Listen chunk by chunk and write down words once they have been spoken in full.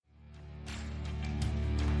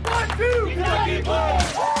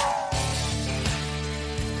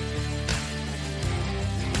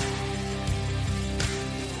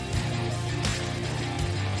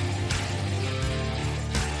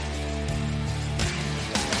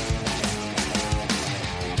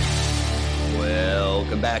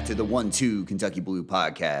back to the 1-2 Kentucky Blue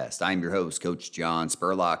podcast. I'm your host, Coach John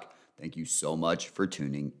Spurlock. Thank you so much for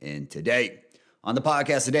tuning in today. On the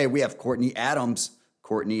podcast today, we have Courtney Adams.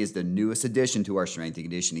 Courtney is the newest addition to our strength and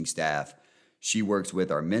conditioning staff. She works with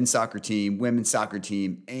our men's soccer team, women's soccer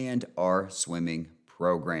team, and our swimming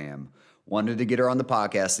program. Wanted to get her on the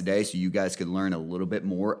podcast today so you guys could learn a little bit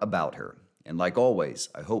more about her. And like always,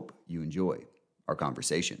 I hope you enjoy our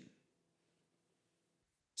conversation.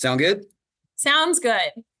 Sound good? Sounds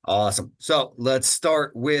good. Awesome. So let's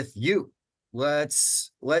start with you.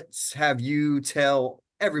 Let's have you tell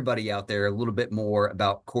everybody out there a little bit more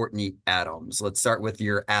about Courtney Adams. Let's start with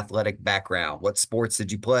your athletic background. What sports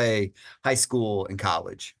did you play, high school and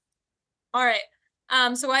college? All right.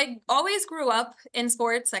 So I always grew up in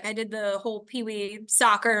sports. Like I did the whole peewee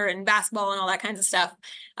soccer and basketball and all that kinds of stuff.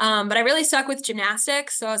 But I really stuck with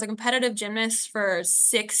gymnastics. So I was a competitive gymnast for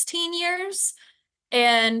 16 years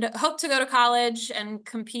and hoped to go to college and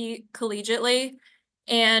compete collegiately.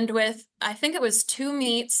 And with, I think it was 2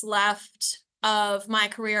 meets left of my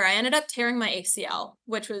career, I ended up tearing my ACL,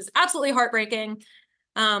 which was absolutely heartbreaking.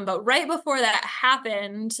 But right before that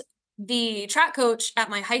happened, the track coach at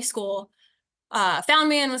my high school found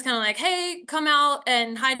me and was kind of like, hey, come out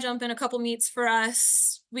and high jump in a couple meets for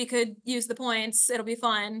us. We could use the points. It'll be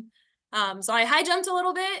fun. So I high jumped a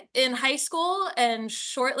little bit in high school. And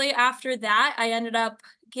shortly after that, I ended up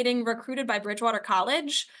getting recruited by Bridgewater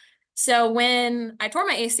College. So when I tore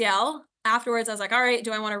my ACL, afterwards, I was like, all right,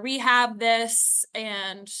 do I want to rehab this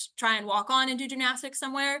and try and walk on and do gymnastics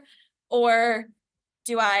somewhere? Or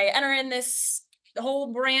do I enter in this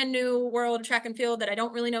whole brand new world of track and field that I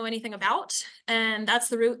don't really know anything about? And that's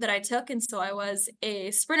the route that I took. And so I was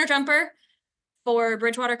a sprinter jumper for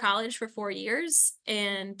Bridgewater College for 4 years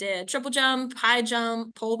and did triple jump, high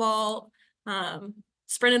jump, pole vault,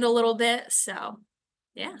 sprinted a little bit. So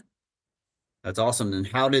yeah. That's awesome. And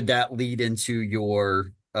how did that lead into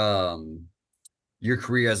your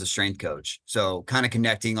career as a strength coach? So kind of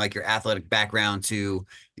connecting like your athletic background to,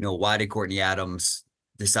 why did Courtney Adams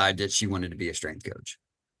decide that she wanted to be a strength coach?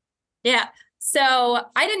 Yeah. So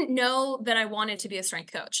I didn't know that I wanted to be a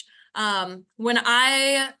strength coach. When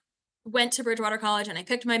I went to Bridgewater College and I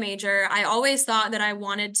picked my major, I always thought that I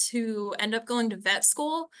wanted to end up going to vet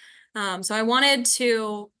school. So I wanted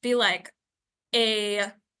to be like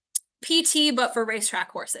a PT, but for racetrack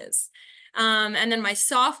horses. And then my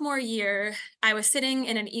sophomore year, I was sitting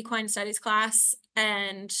in an equine studies class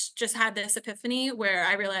and just had this epiphany where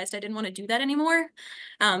I realized I didn't want to do that anymore.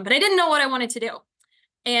 But I didn't know what I wanted to do.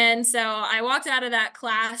 And so I walked out of that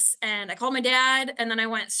class and I called my dad, and then I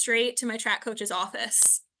went straight to my track coach's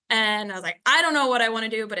office. And I was like, I don't know what I want to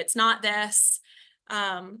do, but it's not this.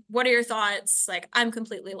 What are your thoughts? Like, I'm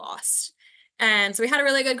completely lost. And so we had a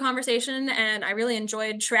really good conversation and I really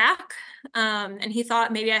enjoyed track. And he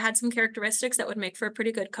thought maybe I had some characteristics that would make for a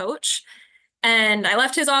pretty good coach. And I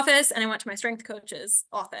left his office and I went to my strength coach's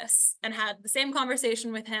office and had the same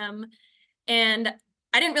conversation with him. And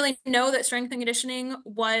I didn't really know that strength and conditioning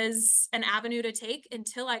was an avenue to take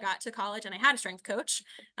until I got to college and I had a strength coach.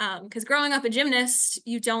 Because growing up a gymnast,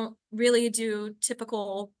 you don't really do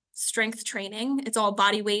typical strength training. It's all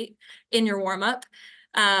body weight in your warm up.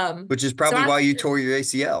 Which is probably why you tore your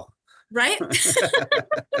ACL. Right.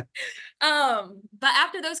 But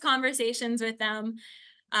after those conversations with them,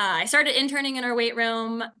 I started interning in our weight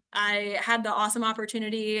room. I had the awesome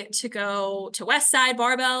opportunity to go to Westside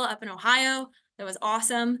Barbell up in Ohio. That was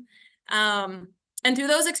awesome. And through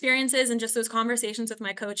those experiences and just those conversations with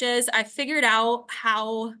my coaches, I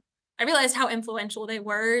realized how influential they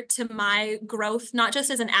were to my growth, not just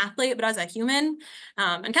as an athlete, but as a human,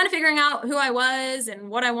 and kind of figuring out who I was and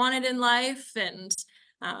what I wanted in life. And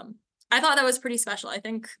I thought that was pretty special. I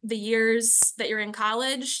think the years that you're in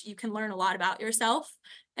college, you can learn a lot about yourself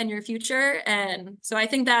and your future. And so I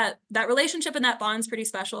think that relationship and that bond's pretty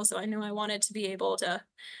special. So I knew I wanted to be able to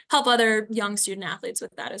help other young student athletes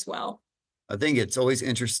with that as well. I think it's always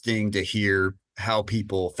interesting to hear how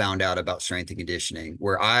people found out about strength and conditioning,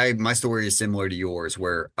 where my story is similar to yours,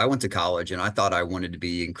 where I went to college and I thought I wanted to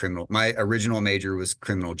be in my original major was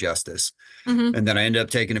criminal justice. Mm-hmm. And then I ended up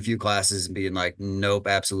taking a few classes and being like, nope,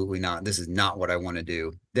 absolutely not. This is not what I want to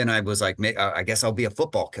do. Then I was like, I guess I'll be a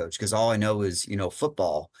football coach because all I know is,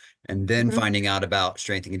 football. And then mm-hmm. finding out about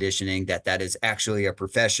strength and conditioning, that is actually a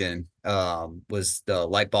profession, was the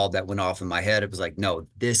light bulb that went off in my head. It was like, no,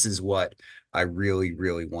 this is what I really,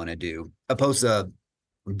 really want to do. Opposed to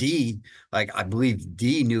D, like I believe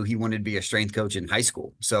D knew he wanted to be a strength coach in high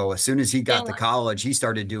school. So as soon as he got to college, he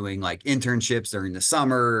started doing like internships during the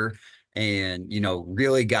summer and,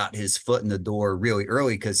 really got his foot in the door really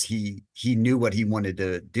early because he knew what he wanted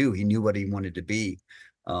to do. He knew what he wanted to be.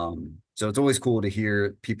 So it's always cool to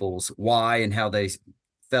hear people's why and how they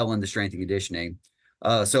fell into strength and conditioning.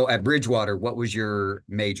 So at Bridgewater, what was your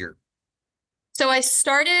major? So I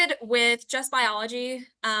started with just biology,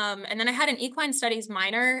 and then I had an equine studies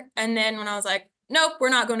minor. And then when I was like, nope, we're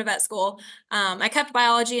not going to vet school, I kept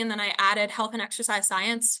biology, and then I added health and exercise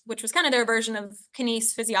science, which was kind of their version of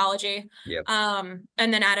kines physiology, Yep. and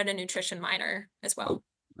then added a nutrition minor as Oh, well.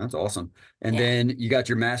 that's awesome. And Yeah. then you got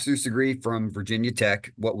your master's degree from Virginia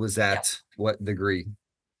Tech. What was Yep. that? What degree?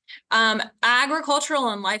 Agricultural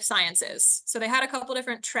and life sciences. So they had a couple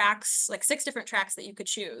different tracks, like 6 different tracks that you could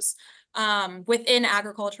choose within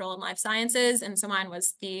agricultural and life sciences. And so mine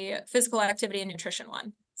was the physical activity and nutrition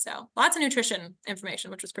one. So lots of nutrition information,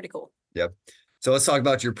 which was pretty cool. Yep. So let's talk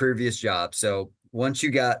about your previous job. So once you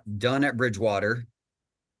got done at Bridgewater,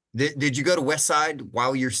 did you go to Westside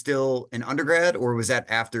while you're still an undergrad, or was that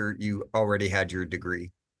after you already had your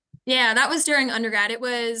degree? Yeah, that was during undergrad. It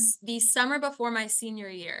was the summer before my senior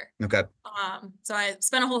year. Okay. So I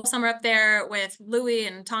spent a whole summer up there with Louie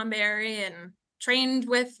and Tom Barry and trained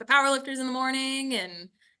with the powerlifters in the morning and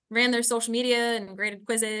ran their social media and graded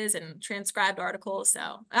quizzes and transcribed articles.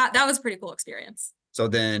 So that was a pretty cool experience. So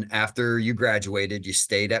then after you graduated, you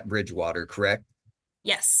stayed at Bridgewater, correct?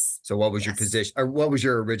 Yes. So what was your Yes. position, or what was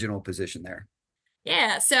your original position there?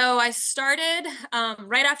 Yeah. So I started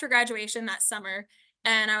right after graduation that summer,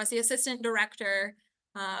 and I was the assistant director.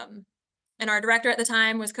 Um, and our director at the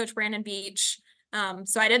time was Coach Brandon Beach.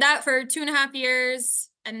 So I did that for 2.5 years.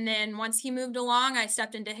 And then once he moved along, I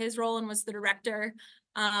stepped into his role and was the director.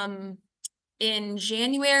 In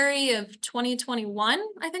January of 2021,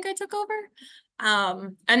 I think I took over.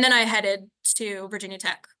 And then I headed to Virginia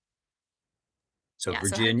Tech. So Yeah,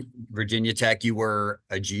 so Virginia Tech, you were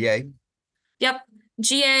a GA. yep,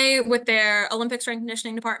 GA with their Olympic strength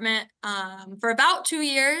conditioning department for about 2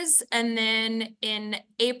 years. And then in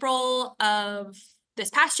April of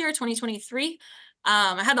this past year, 2023,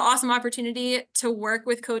 I had the awesome opportunity to work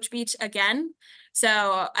with Coach Beach again.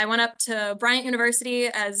 So I went up to Bryant University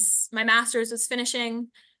as my master's was finishing,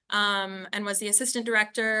 and was the assistant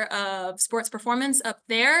director of sports performance up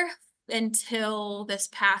there until this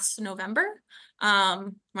past November,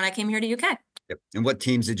 when I came here to UK. Yep. And what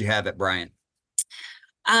teams did you have at Bryant?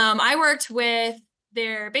 I worked with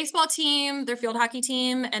their baseball team, their field hockey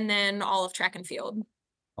team, and then all of track and field.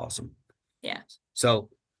 Awesome. Yeah. So,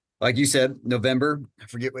 like you said, November, I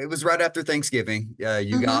forget, it was right after Thanksgiving.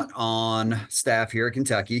 You got on staff here at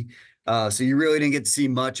Kentucky. So you really didn't get to see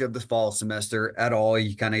much of the fall semester at all.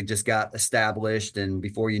 You kind of just got established, and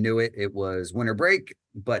before you knew it, it was winter break.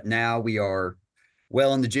 But now we are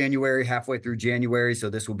well into January, halfway through January. So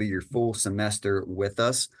this will be your full semester with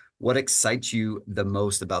us. What excites you the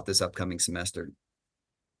most about this upcoming semester?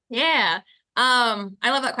 Yeah. I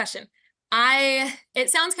love that question. It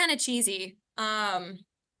sounds kind of cheesy.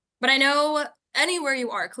 But I know anywhere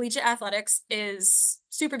you are, collegiate athletics is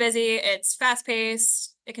super busy. It's fast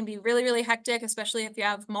paced. It can be really, really hectic, especially if you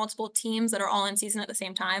have multiple teams that are all in season at the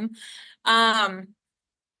same time.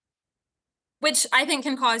 Which I think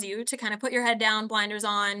can cause you to kind of put your head down, blinders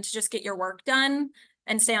on, to just get your work done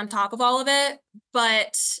and stay on top of all of it.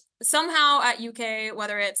 But somehow at UK,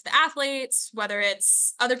 whether it's the athletes, whether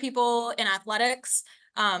it's other people in athletics,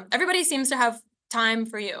 everybody seems to have time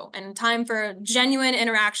for you and time for genuine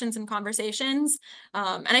interactions and conversations.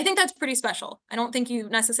 And I think that's pretty special. I don't think you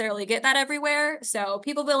necessarily get that everywhere. So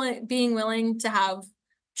people being willing to have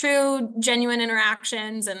true, genuine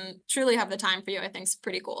interactions and truly have the time for you, I think is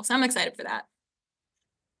pretty cool. So I'm excited for that.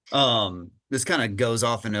 This kind of goes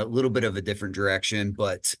off in a little bit of a different direction,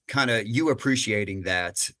 but kind of you appreciating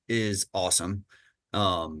that is awesome.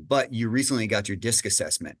 But you recently got your disc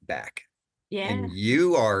assessment back, Yeah. and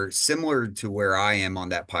you are similar to where I am on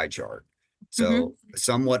that pie chart. So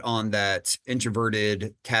somewhat on that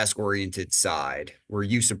introverted, task-oriented side. Were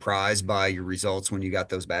you surprised by your results when you got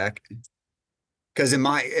those back? Because in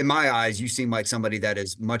my eyes, you seem like somebody that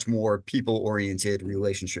is much more people-oriented,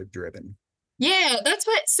 relationship-driven. Yeah, that's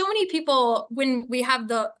what so many people, when we have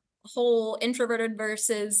the whole introverted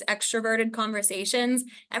versus extroverted conversations,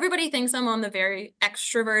 everybody thinks I'm on the very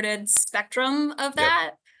extroverted spectrum of Yep.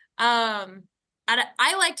 that.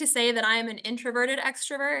 I like to say that I am an introverted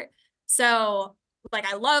extrovert. So, like,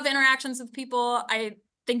 I love interactions with people. I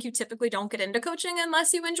think you typically don't get into coaching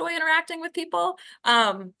unless you enjoy interacting with people.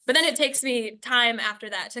 But then it takes me time after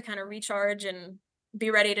that to kind of recharge and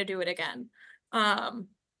be ready to do it again.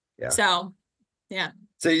 Yeah. So yeah.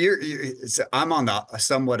 So so I'm on the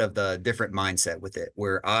somewhat of the different mindset with it,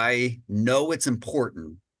 where I know it's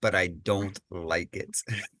important, but I don't like it.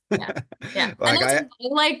 Yeah. Yeah. And Like that's,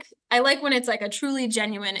 I like when it's like a truly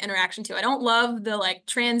genuine interaction too. I don't love the like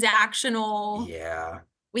transactional, Yeah.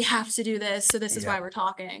 we have to do this, so this is Yeah. why we're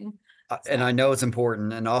talking. And I So, know it's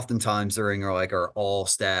important. And oftentimes during our all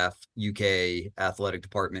staff UK athletic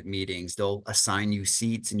department meetings, they'll assign you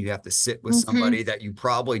seats and you have to sit with mhm. somebody that you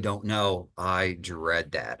probably don't know. I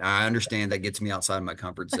dread that. I understand that gets me outside my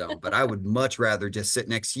comfort zone, but I would much rather just sit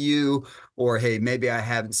next to you. Or, hey, maybe I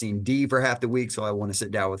haven't seen D for half the week, so I want to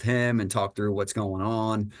sit down with him and talk through what's going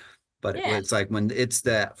on. But Yeah. it's like when it's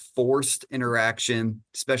that forced interaction,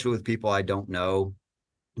 especially with people I don't know,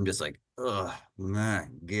 I'm just like, oh my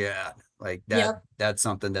God. Like Yep. that's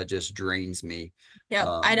something that just drains me. Yep.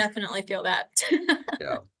 I Um, definitely feel that.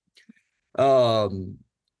 yeah. Um,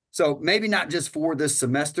 so maybe not just for this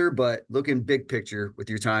semester, but looking big picture with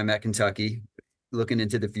your time at Kentucky, looking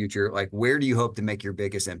into the future, like where do you hope to make your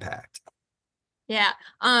biggest impact? Yeah.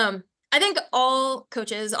 I think all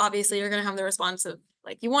coaches obviously are going to have the response of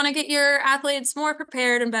like you want to get your athletes more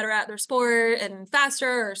prepared and better at their sport and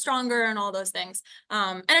faster or stronger and all those things.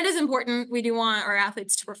 And it is important. We do want our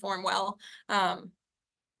athletes to perform well. Um,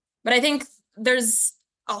 but I think there's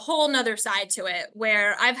a whole nother side to it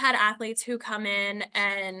where I've had athletes who come in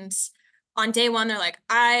and on day one, they're like,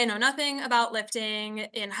 I know nothing about lifting.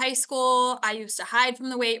 In high school, I used to hide from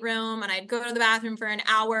the weight room and I'd go to the bathroom for an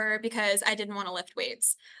hour because I didn't want to lift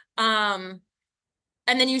weights. Um,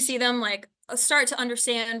 and then you see them like start to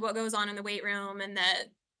understand what goes on in the weight room and that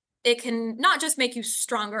it can not just make you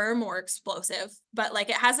stronger, more explosive, but like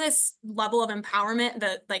it has this level of empowerment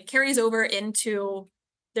that like carries over into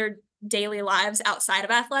their daily lives outside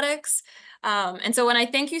of athletics. And so when I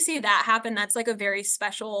think you see that happen, that's like a very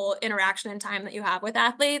special interaction and time that you have with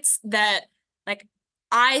athletes that like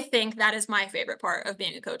I think that is my favorite part of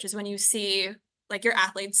being a coach is when you see like your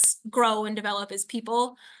athletes grow and develop as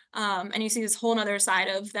people. And you see this whole nother side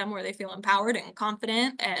of them where they feel empowered and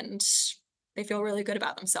confident and they feel really good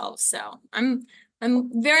about themselves. So I'm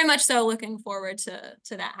very much so looking forward to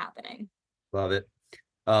that happening. Love it.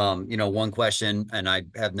 One question, and I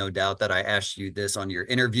have no doubt that I asked you this on your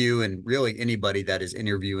interview, and really anybody that is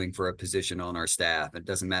interviewing for a position on our staff, it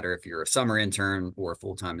doesn't matter if you're a summer intern or a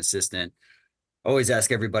full-time assistant. Always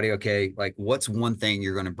ask everybody, okay, like what's one thing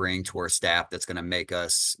you're going to bring to our staff that's going to make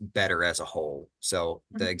us better as a whole? So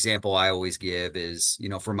the example I always give is,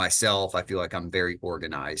 for myself, I feel like I'm very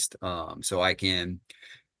organized. So I can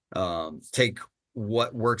take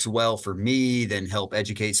what works well for me, then help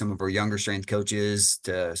educate some of our younger strength coaches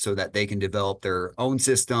so that they can develop their own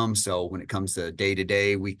system. So when it comes to day to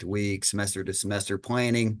day, week to week, semester to semester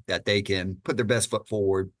planning, that they can put their best foot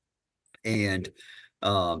forward and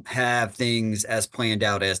have things as planned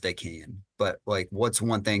out as they can. But like, what's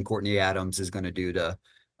one thing Courtney Adams is going to do to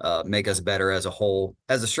make us better as a whole,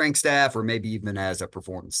 as a strength staff, or maybe even as a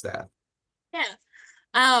performance staff? Yeah.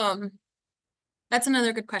 Um, that's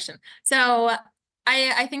another good question. So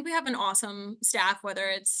I think we have an awesome staff, whether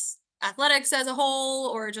it's athletics as a whole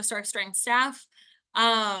or just our strength staff.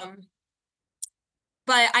 Um,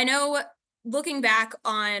 but I know looking back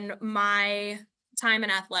on my time in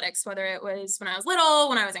athletics, whether it was when I was little,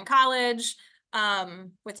 when I was in college,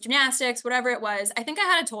 with gymnastics, whatever it was, I think I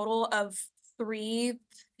had a total of three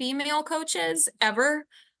female coaches ever.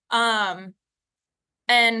 Um,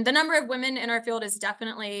 and the number of women in our field is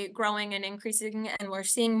definitely growing and increasing, and we're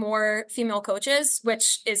seeing more female coaches,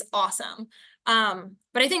 which is awesome.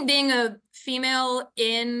 But I think being a female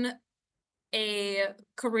in a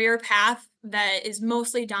career path that is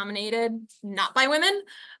mostly dominated not by women,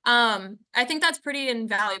 I think that's pretty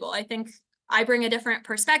invaluable. I think I bring a different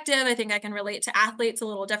perspective. I think I can relate to athletes a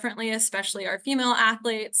little differently, especially our female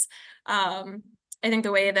athletes. Um, I think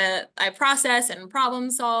the way that I process and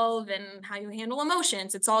problem solve and how you handle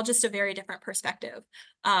emotions, it's all just a very different perspective.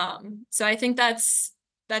 So I think that's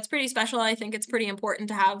pretty special. I think it's pretty important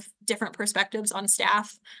to have different perspectives on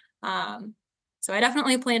staff. Um, so I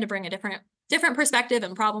definitely plan to bring a different perspective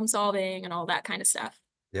and problem solving and all that kind of stuff.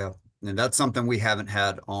 Yeah. And that's something we haven't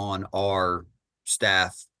had on our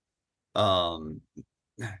staff um,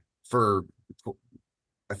 for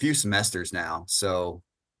a few semesters now. So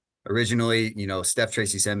originally, Steph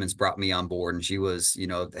Tracy Simmons brought me on board and she was,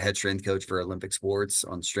 the head strength coach for Olympic sports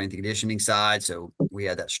on the strength and conditioning side. So we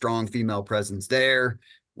had that strong female presence there.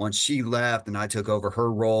 Once she left and I took over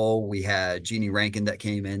her role, we had Jeannie Rankin that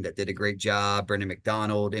came in that did a great job, Brendan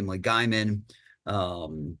McDonald, Emily Guyman,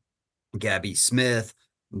 Gabby Smith.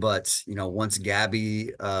 But, once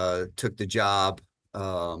Gabby took the job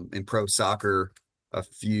in pro soccer a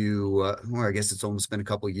few, well, I guess it's almost been a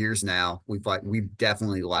couple of years now. We've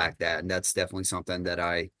definitely lacked that. And that's definitely something that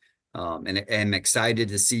I And am excited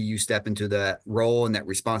to see you step into that role and that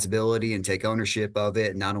responsibility and take ownership of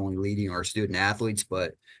it, not only leading our student athletes,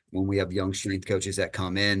 but when we have young strength coaches that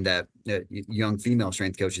come in, that young female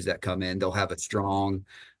strength coaches that come in, they'll have a strong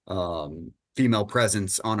female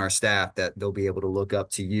presence on our staff that they'll be able to look up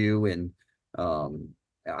to you. And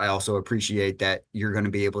I also appreciate that you're going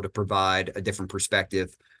to be able to provide a different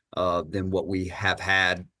perspective than what we have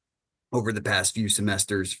had over the past few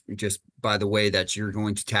semesters, just by the way that you're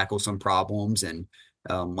going to tackle some problems and,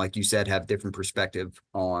 like you said, have different perspective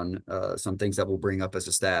on some things that we'll bring up as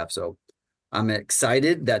a staff. So I'm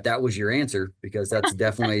excited that that was your answer, because that's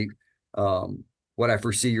definitely what I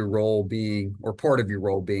foresee your role being, or part of your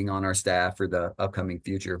role being on our staff for the upcoming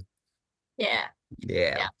future. Yeah.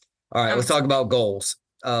 Yeah. Yeah. All right, I'm let's talk excited. about goals.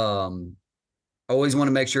 Always want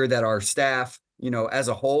to make sure that our staff, as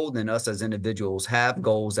a whole, and us as individuals have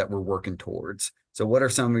goals that we're working towards. So what are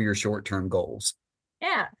some of your short-term goals?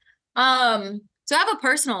 Yeah. So I have a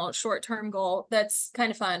personal short-term goal that's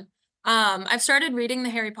kind of fun. I've started reading the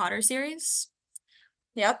Harry Potter series.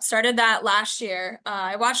 Yep, started that last year.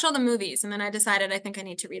 I watched all the movies and then I decided I think I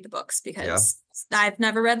need to read the books Yeah. because I've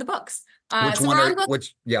never read the books. Which So one we're are on book,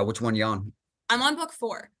 which one you on? I'm on book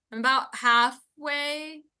 4. I'm about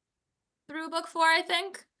halfway through book 4, I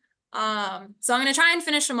think. So I'm gonna try and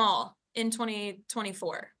finish them all in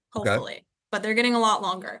 2024, Okay. hopefully. But they're getting a lot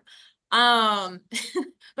longer. Um,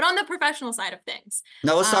 but on the professional side of things.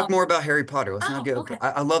 Now let's talk Um, more about Harry Potter. Let's not oh, get, okay.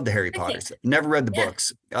 I love the Harry Big fan. Potters. Never read the Yeah.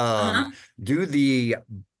 books. Uh-huh. Do the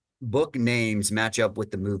book names match up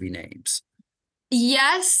with the movie names?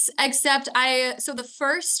 Yes, except so the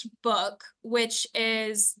first book, which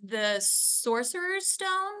is the Sorcerer's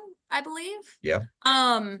Stone, I believe, Yeah.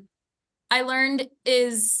 um, I learned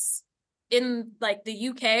is in like the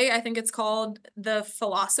UK, I think it's called the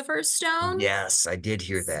Philosopher's Stone. Yes, I did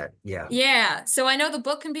hear that. Yeah. Yeah, so I know the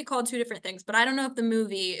book can be called two different things, but I don't know if the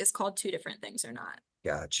movie is called two different things or not.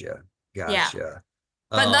 Gotcha. Yeah, Gotcha.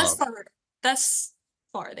 but Um, thus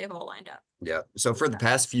far, they've all lined up. yeah. So for the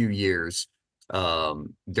past few years,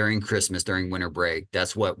 during Christmas, during winter break,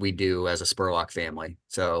 that's what we do as a Spurlock family.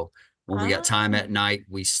 So when we got time Oh, at night,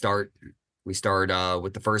 we start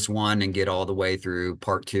with the first one and get all the way through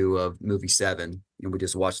part 2 of movie 7. And we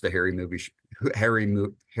just watch the Harry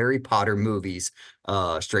Potter movies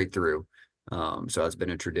straight through. So it's been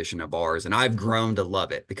a tradition of ours, and I've grown to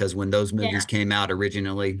love it, because when those movies yeah, came out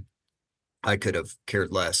originally, I could have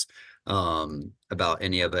cared less about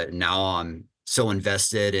any of it. And now I'm so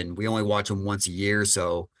invested, and we only watch them once a year.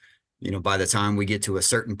 So, by the time we get to a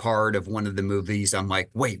certain part of one of the movies, I'm like,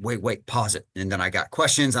 wait, pause it. And then I got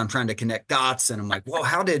questions. I'm trying to connect dots, and I'm like, well,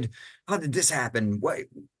 how did this happen?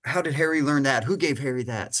 How did Harry learn that? Who gave Harry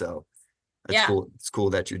that? So that's yeah. cool. It's cool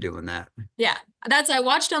that you're doing that. Yeah, I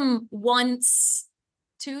watched them once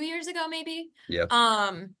 2 years ago, maybe. Yeah.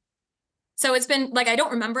 Um, so it's been like I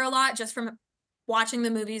don't remember a lot just from watching the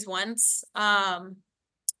movies once.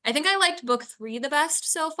 I think I liked book 3 the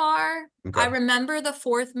best so far. I Okay. remember the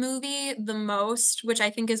 4th movie the most, which I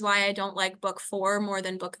think is why I don't like book 4 more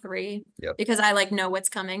than book 3, Yep. because I like know what's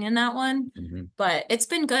coming in that one. Hmm. But it's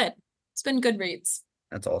been good. It's been good reads.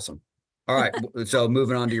 That's awesome. All right. So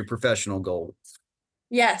moving on to your professional goal.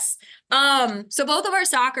 Yes. So both of our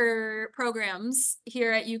soccer programs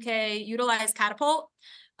here at UK utilize Catapult,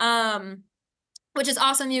 um, which is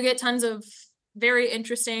awesome. You get tons of very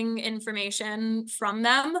interesting information from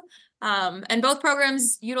them. And both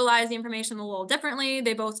programs utilize the information a little differently.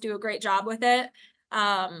 They both do a great job with it.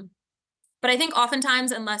 But I think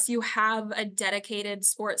oftentimes, unless you have a dedicated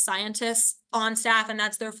sports scientist on staff and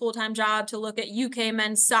that's their full-time job to look at UK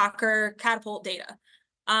men's soccer Catapult data,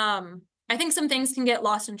 I think some things can get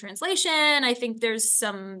lost in translation. I think there's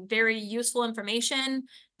some very useful information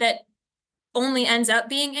that only ends up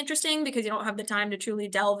being interesting because you don't have the time to truly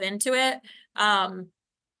delve into it. And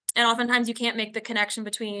oftentimes you can't make the connection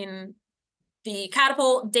between the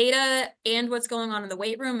Catapult data and what's going on in the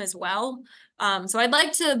weight room as well. So I'd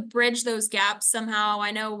like to bridge those gaps somehow.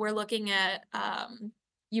 I know we're looking at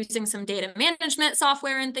using some data management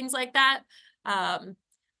software and things like that.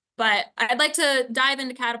 But I'd like to dive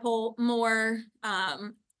into Catapult more,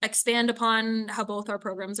 expand upon how both our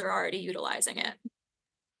programs are already utilizing it.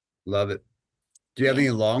 Love it. Do you have Yeah.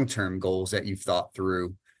 any long-term goals that you've thought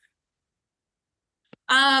through?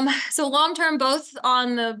 So long term, both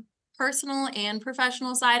on the personal and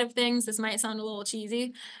professional side of things, this might sound a little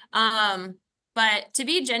cheesy. But to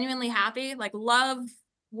be genuinely happy, like love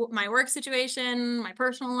my work situation, my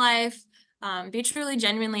personal life, be truly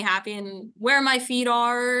genuinely happy and where my feet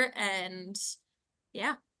are, and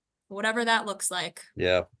yeah, whatever that looks like.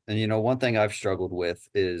 Yeah. And one thing I've struggled with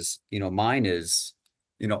is, mine is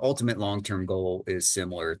ultimate long-term goal is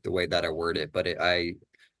similar the way that I word it, but I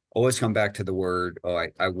always come back to the word, oh,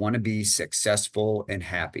 I want to be successful and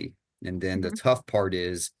happy. And then the Mhm. tough part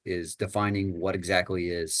is defining what exactly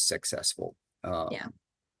is successful. Yeah.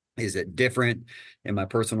 Is it different in my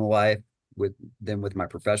personal life than with my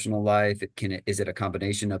professional life? Is it a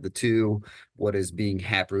combination of the two? What does being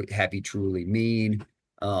happy truly mean?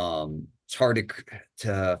 It's hard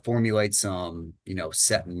to formulate some,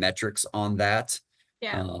 set metrics on that.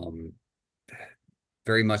 Yeah. Um,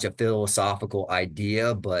 Very much a philosophical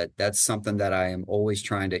idea, but that's something that I am always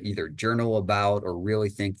trying to either journal about or really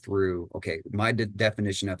think through. Okay, my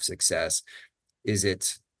definition of success, is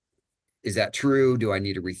it is that true? Do I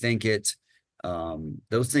need to rethink it?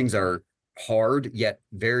 Those things are hard yet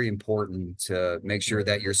very important to make sure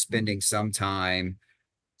that you're spending some time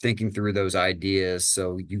thinking through those ideas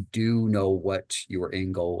so you do know what your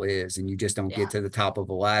end goal is and you just don't get Yeah. to the top of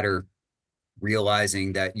a ladder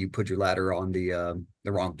realizing that you put your ladder on the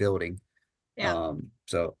wrong building. Yeah.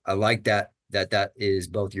 So I like that is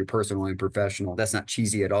both your personal and professional. That's not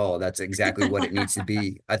cheesy at all. That's exactly what it needs to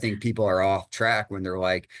be. I think people are off track when they're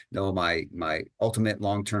like, no, my ultimate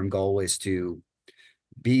long-term goal is to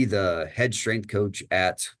be the head strength coach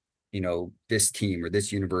at, this team or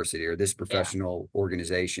this university or this Yeah. professional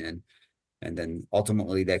organization. And then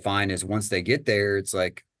ultimately they find is once they get there, it's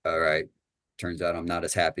like, all right, turns out I'm not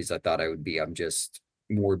as happy as I thought I would be. I'm just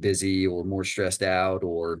more busy or more stressed out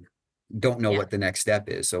or don't know Yeah. what the next step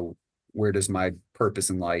is. So where does my purpose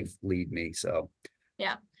in life lead me? So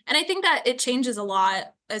Yeah. And I think that it changes a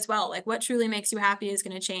lot as well. Like what truly makes you happy is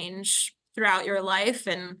going to change throughout your life.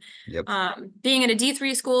 And yep, being at a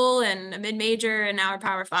D3 school and a mid major and now a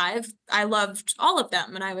Power Five, I loved all of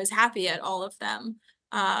them and I was happy at all of them.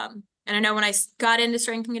 And I know when I got into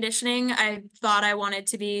strength and conditioning, I thought I wanted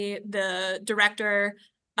to be the director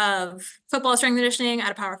of football strength and conditioning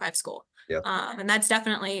at a Power Five school. yep, And that's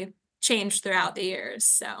definitely changed throughout the years.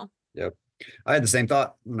 So, yep. I had the same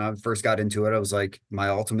thought when I first got into it. I was like, my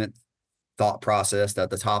ultimate thought process at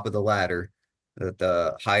the top of the ladder, that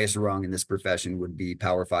the highest rung in this profession would be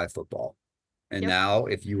Power Five football. And yep. now,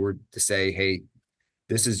 if you were to say, hey,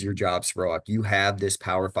 this is your job, Spurlock, you have this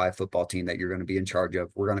Power Five football team that you're going to be in charge of.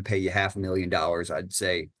 We're going to pay you $500,000. I'd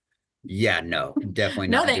say, yeah, no, definitely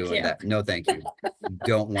No, not thank doing you. that. No, thank you.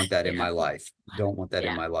 Don't want that in Yeah. my life. Don't want that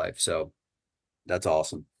in Yeah. my life. So that's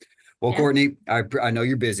awesome. Well, Yeah. Courtney, I know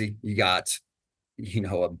you're busy. You got,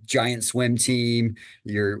 a giant swim team.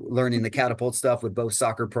 You're learning the catapult stuff with both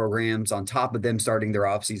soccer programs on top of them starting their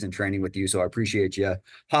off-season training with you. So I appreciate you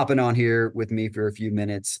hopping on here with me for a few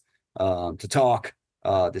minutes to talk.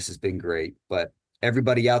 This has been great. But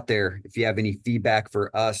everybody out there, if you have any feedback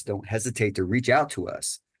for us, don't hesitate to reach out to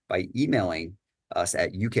us by emailing us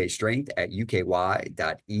at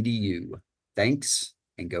ukstrength@uky.edu. Thanks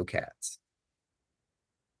and go Cats.